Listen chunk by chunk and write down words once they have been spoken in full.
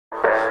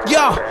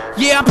Yo,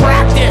 yeah, I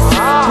practice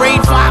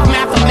grade 5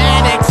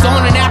 mathematics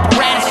on an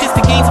apparatus just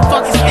to gain some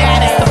fucking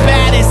status. The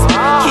baddest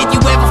kid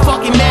you ever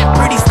fucking met.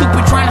 Pretty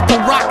stupid trying to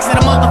throw rocks at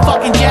a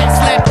motherfucking jet.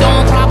 Slept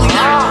on, probably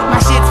not. My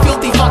shit's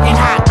filthy fucking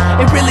hot.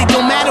 It really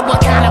don't matter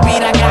what kind of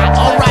beat I got.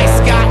 Alright,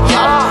 Scott,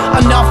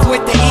 yo, enough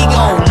with the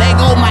ego.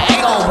 Lego my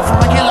ego before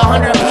I kill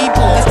 100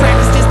 people. This track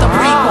is just a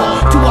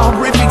prequel to a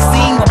horrific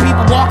scene where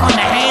people walk on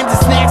their hands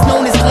and snacks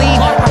known as clean.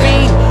 I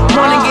mean,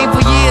 running game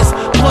for years,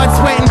 blood,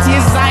 sweat, and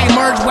tears as I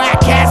emerge.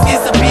 Whack cats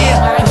disappear.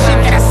 The shit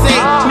that I say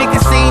make a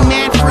sane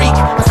man freak,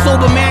 a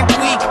sober man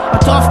tweak, a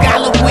tough guy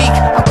look weak,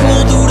 a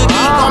cool dude a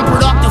geek,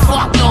 unproductive.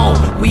 Fuck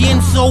no, we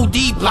in so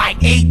deep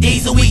like 8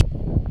 days a week.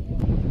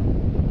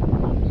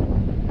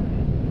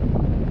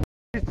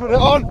 Put it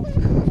on.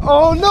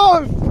 Oh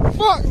no!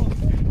 Fuck!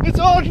 It's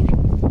on!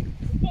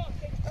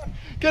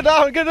 Get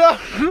down, get down!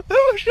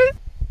 Oh shit!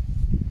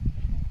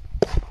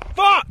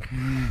 Fuck!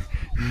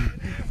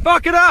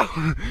 Fuck it out!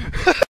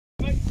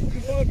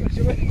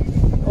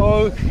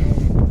 Oh.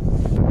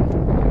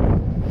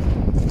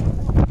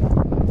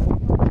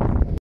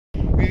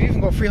 We've even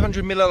got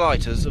 300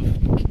 milliliters of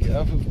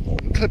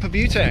clip of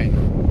butane.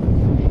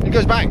 It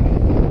goes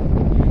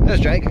bang. There's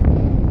Jake.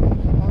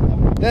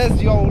 There's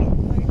the old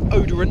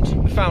Deodorant.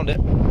 We found it.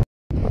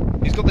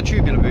 He's got the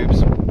tubular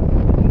boobs.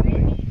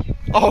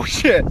 Oh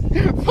shit!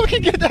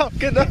 Fucking get down,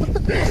 get down!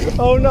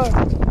 Oh no!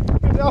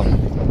 Get down!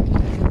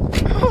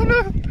 Oh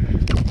no!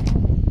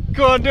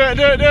 Go on, do it,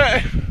 do it, do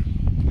it!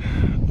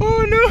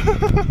 Oh no!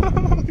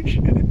 Oh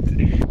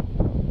shit!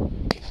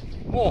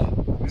 Oh,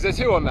 is there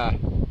two on there?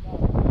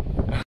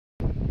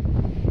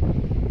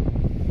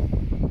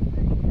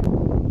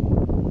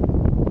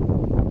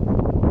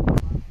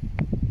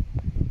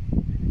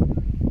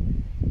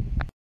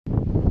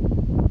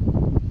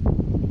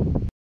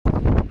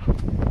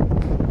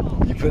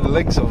 You put the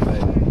links on,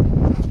 mate.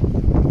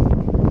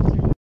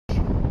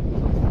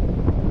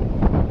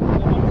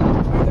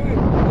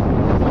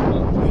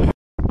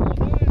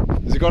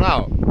 Has it gone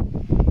out?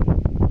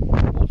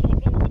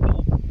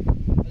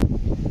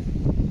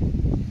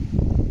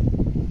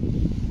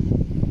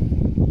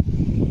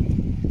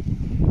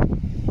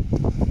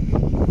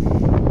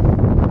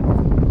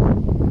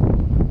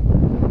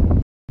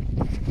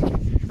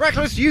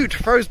 Reckless youth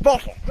throws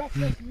bottle.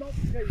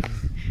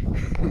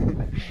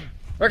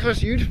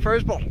 Reckless youth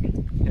throws bottle.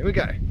 Here we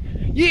go.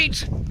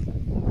 Yeet!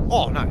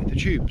 Oh no, the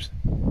tubes.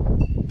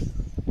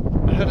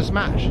 I heard a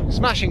smash.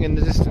 Smashing in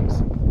the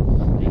distance.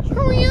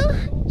 Oh yeah?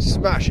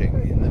 Smashing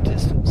in the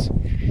distance.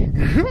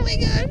 Oh my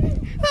god.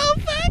 Oh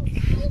fuck.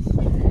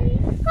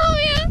 Oh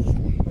yeah.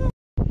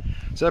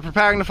 So they're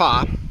preparing the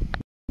fire.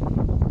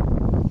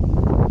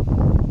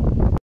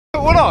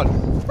 Put one on?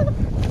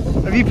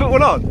 Have you put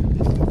one on?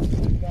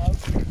 No.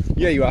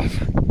 Yeah, you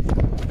have.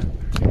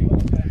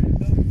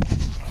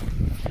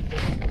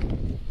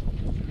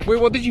 Wait,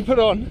 what did you put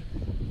on?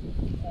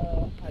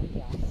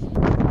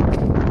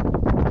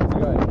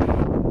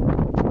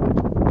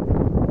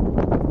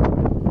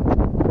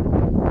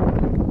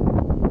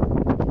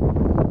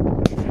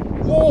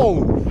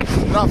 Whoa!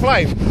 That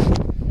flame!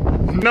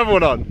 Another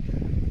one on.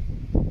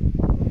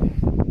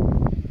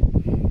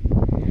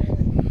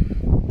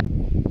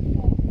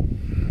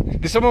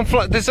 Did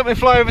something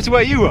fly over to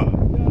where you were?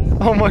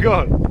 Oh my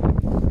god!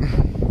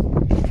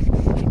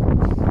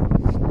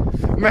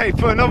 Mate,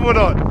 put another one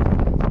on.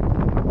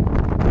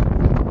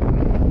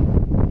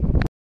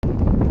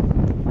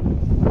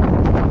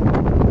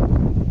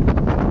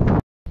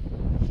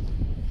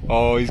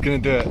 Oh, he's gonna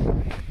do it.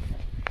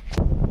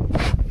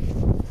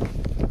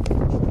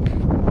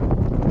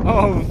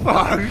 Oh,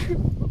 fuck!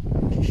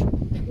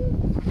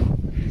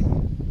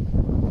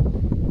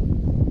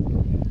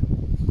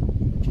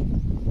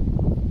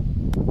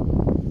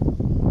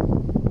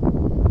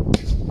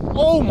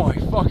 Oh my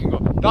fucking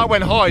god. That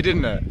went high,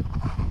 didn't it?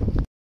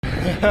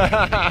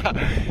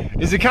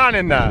 Is a can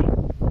in there?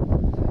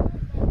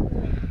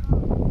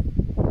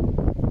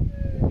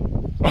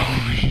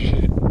 Oh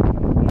shit.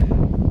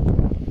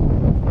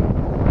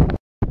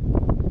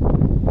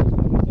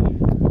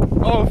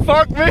 Oh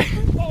fuck me!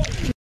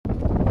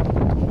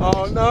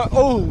 Oh no!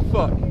 Oh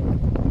fuck!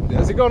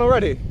 Has it gone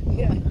already?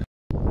 Yeah.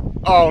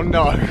 Oh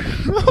no!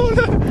 Oh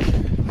no!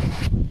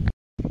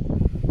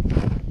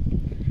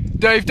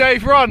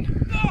 Dave,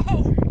 run!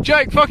 No!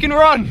 Jake, fucking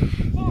run!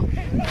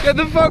 Get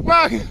the fuck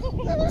back!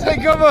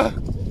 Take cover!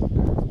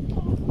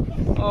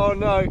 Oh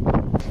no!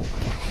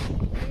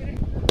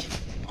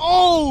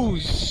 Oh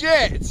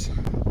shit!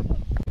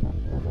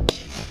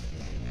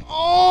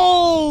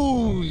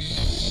 Oh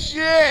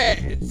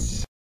shit!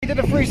 He did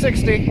a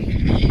 360.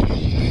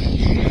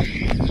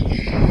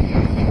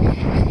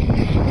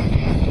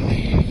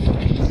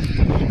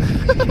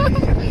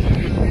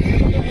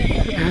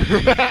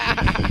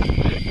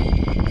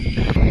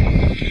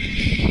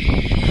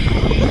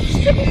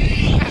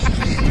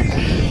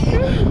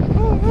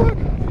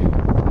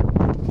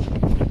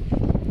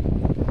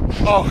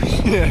 Oh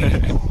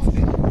shit!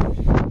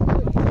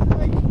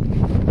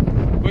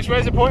 Which way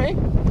is it pointing?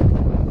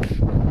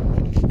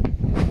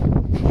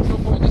 It's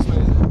not pointing this way,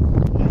 is it?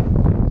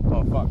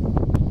 Oh fuck.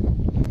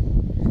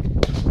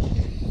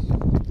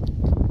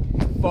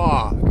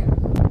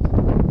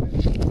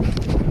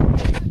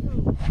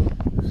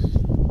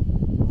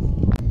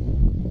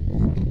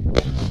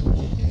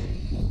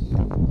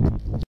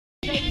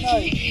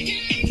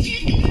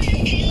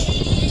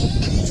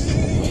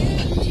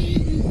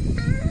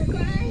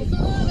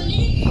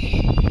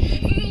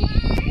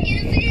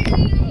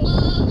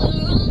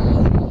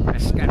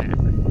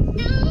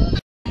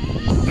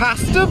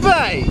 Pasta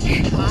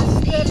bake!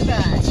 Pasta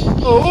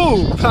bake!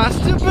 Oh,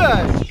 pasta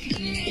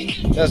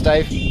bake! There's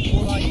Dave.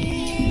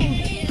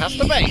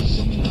 Pasta bake!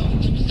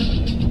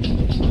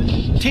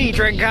 Tea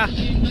drinker!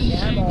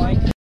 Yeah, boy.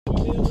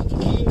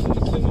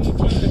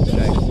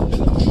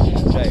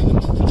 Jake.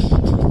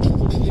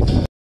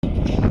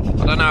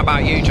 I don't know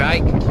about you,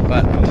 Jake,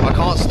 but I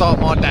can't start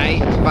my day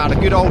without a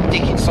good old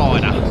Dickett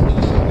cider.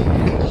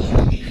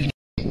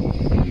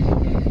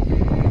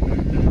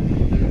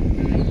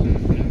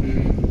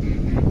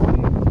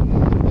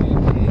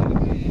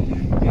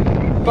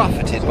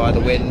 Buffeted by the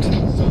wind.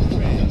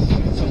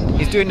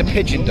 He's doing the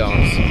pigeon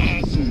dance.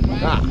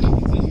 Ah.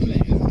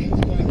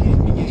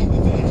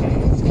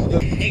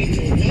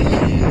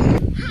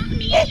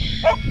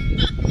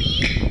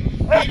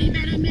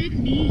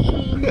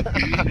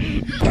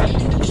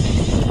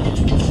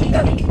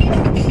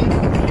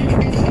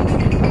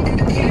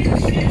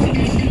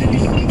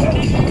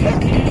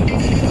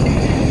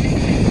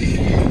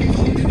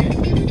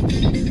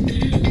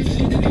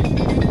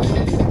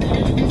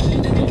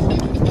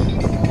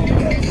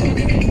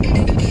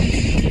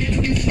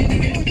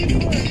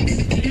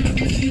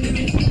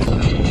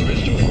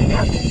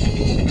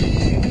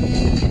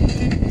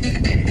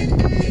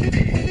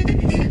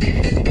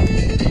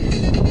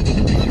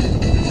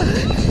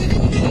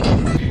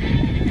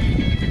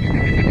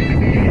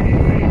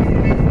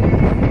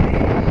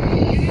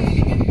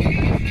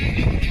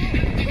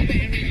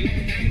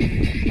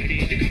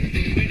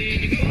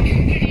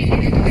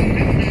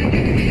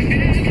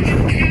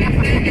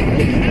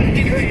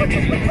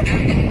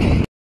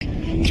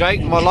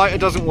 Jake, my lighter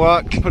doesn't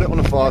work. Put it on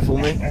the fire for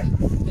me.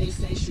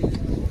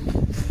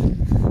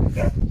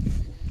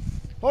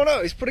 Oh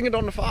no, he's putting it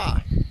on the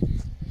fire.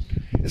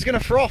 It's going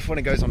to froth when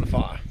it goes on the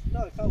fire.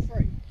 No, it fell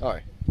free. Oh.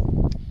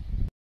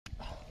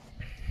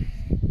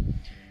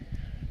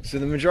 So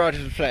the majority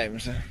of the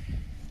flames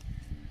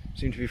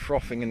seem to be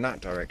frothing in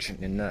that direction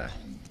in there.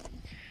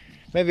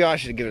 Maybe I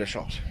should give it a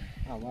shot.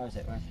 Oh, where is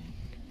it? Where is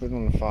it? Put it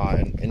on the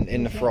fire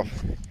in the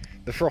froth.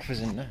 The froth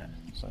is in there.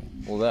 So,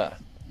 or there.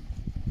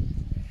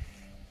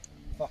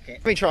 Fuck it.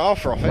 Let me try, I'll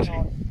froth it.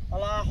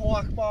 Allahu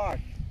Akbar.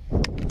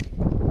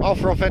 I'll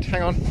froth it,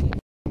 hang on.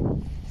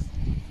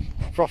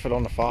 Froth it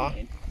on the fire.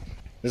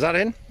 Is that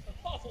in?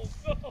 I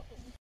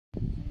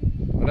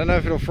don't know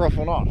if it'll froth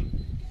or not.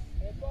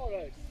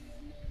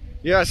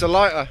 Yeah, it's a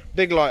lighter,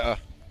 big lighter.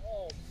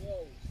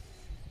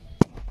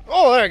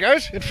 Oh, there it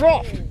goes, it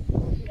frothed.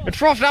 It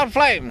frothed out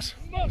flames.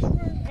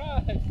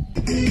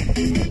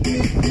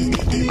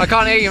 I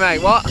can't hear you,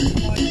 mate, what?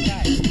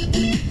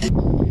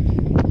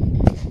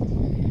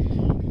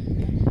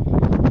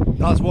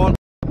 That's one.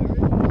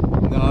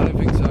 No, I don't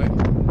think so.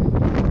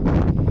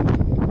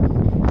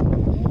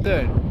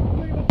 Dude.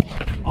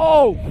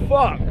 Oh,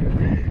 fuck!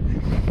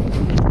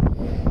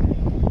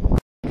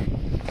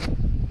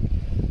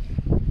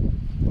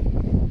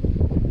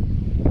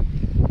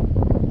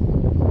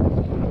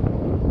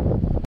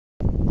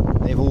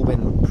 They've all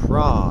been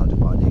prod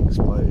by the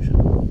explosion.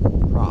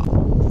 Prod.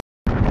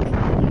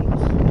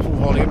 Full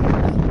volume.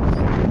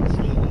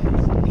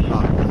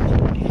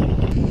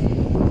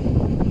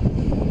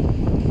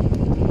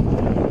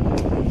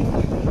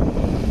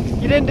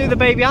 You didn't do the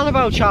baby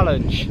Annabelle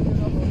challenge.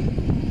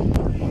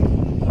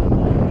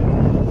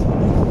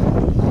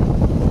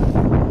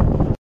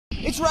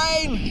 It's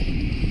rain!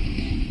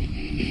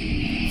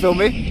 Film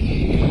me.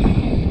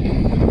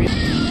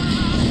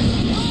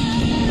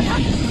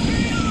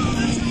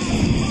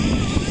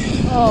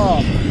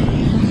 Oh.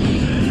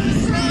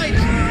 Right.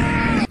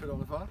 Put it on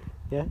the fire?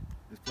 Yeah.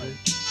 Let's play.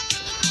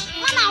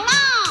 我老了，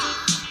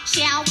小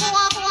蝈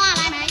蝈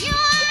来买哟，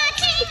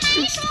听他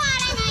说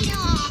来买哟，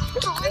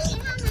好喜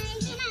欢买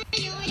起来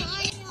哟哟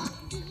哟，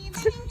一百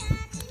零八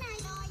起来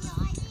哟哟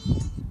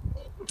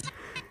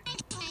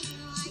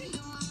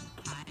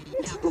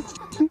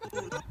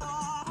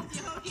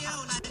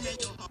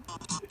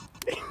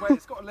Wait,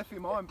 it's got a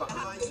lithium ion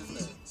battery, isn't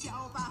it?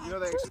 You know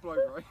they explode,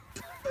 right?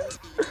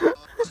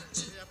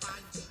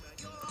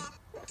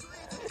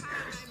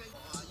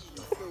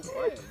 Still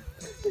playing.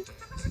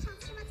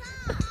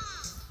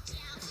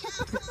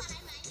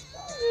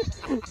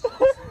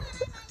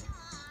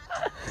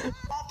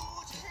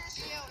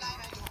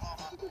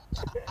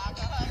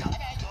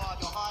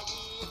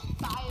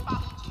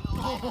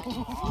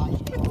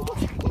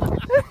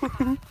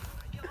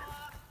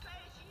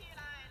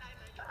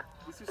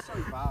 This is so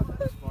bad, but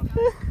it's funny.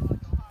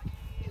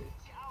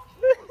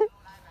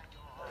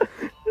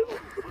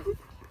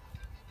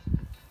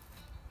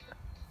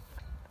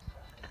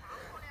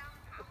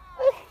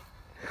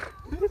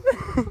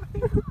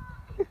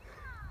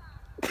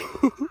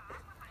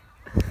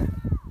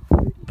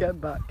 Get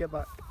back, get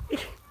back. Is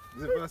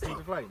it burst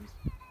into flames?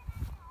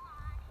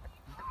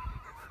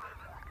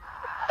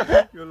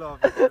 You're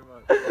laughing so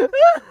much.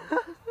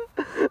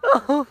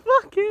 Oh,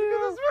 fuck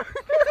you!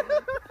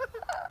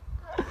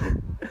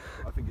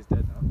 I think it's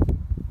dead now.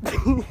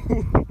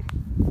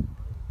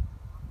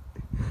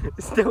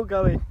 It's still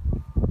going.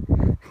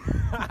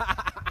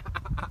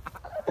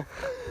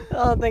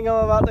 I think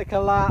I'm about to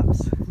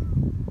collapse.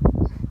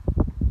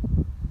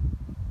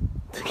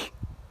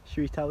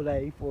 Should we tell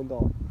Dave or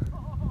not?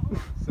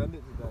 Send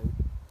it to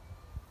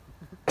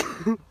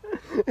Dave.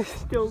 It's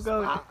still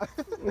going.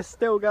 It's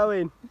still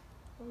going.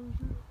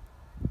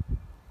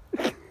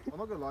 I'm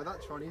not gonna lie,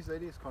 that Chinese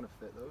lady is kind of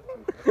fit though.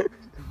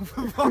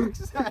 For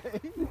fuck's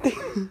sake!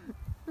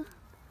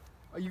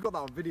 Oh, you got that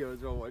on video as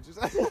well, what you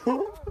said?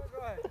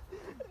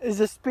 Is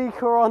a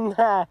speaker on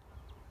there?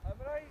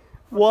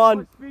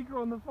 One. Speaker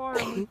on the fire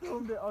and we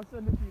filmed it. I'll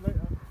send it to you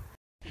later.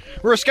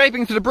 We're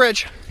escaping to the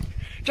bridge.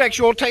 Jack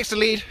Shaw takes the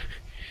lead.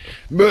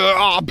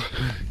 Bob.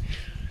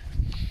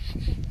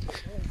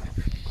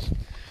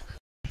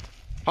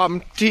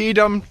 Humpty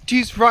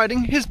Dumpty's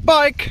riding his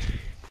bike.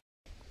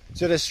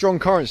 So there's strong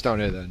currents down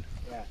here then?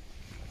 Yeah.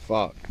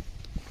 Fuck.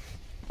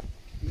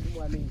 Even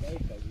where me and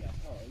Dave go, yeah.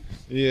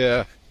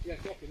 Yeah. Yeah,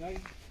 fucking eh?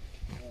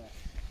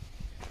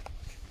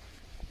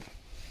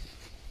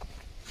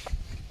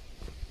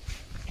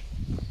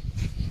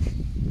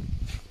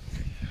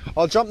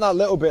 I'll jump that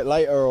little bit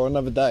later or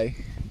another day.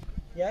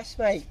 Yes,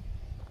 mate.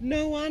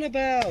 No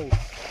Annabelle.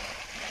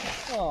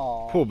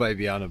 Oh. Poor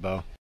baby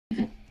Annabelle.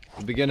 The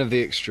beginning of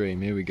the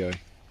extreme, here we go.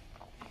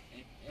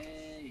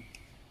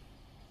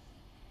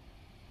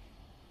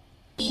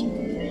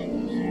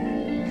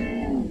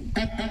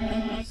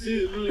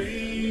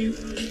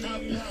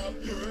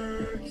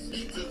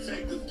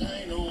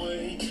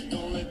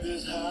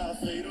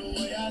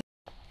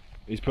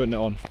 He's putting it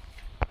on.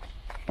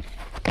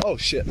 Oh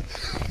shit.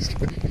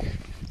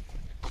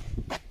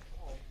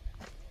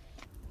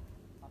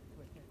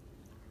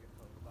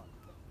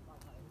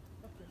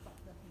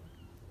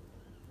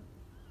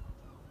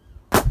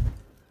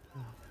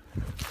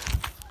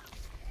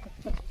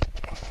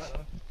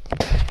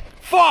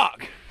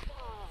 Fuck!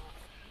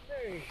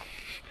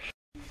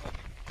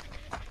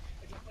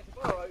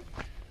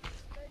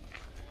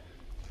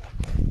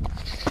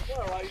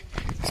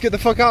 Let's get the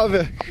fuck out of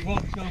here.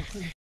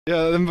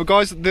 Yeah,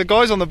 the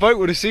guys on the boat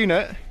would have seen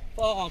it.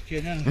 Fuck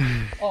you know.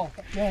 Oh,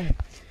 no.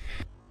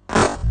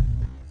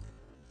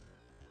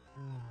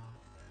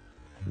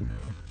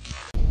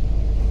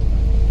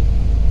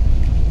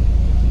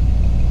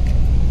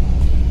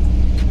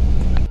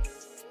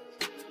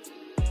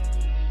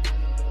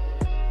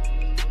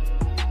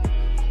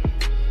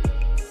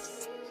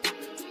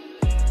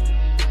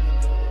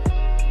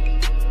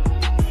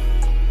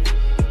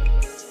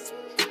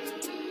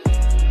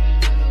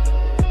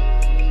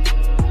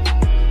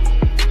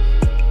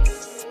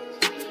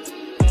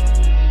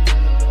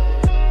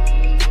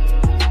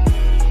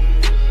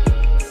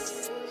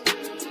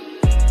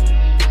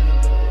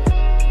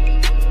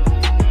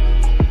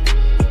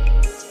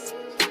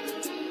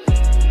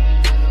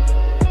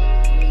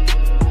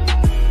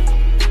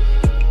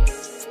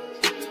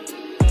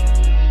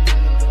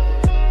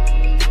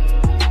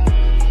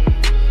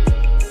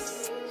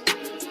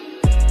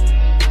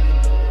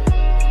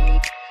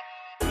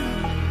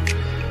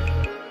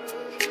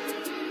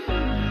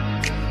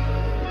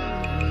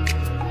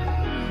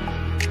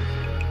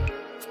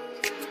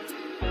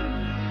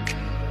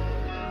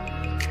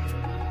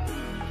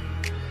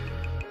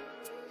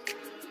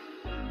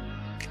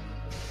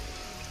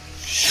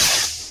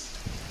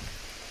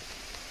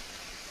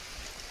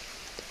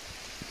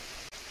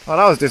 Oh,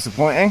 that was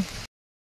disappointing.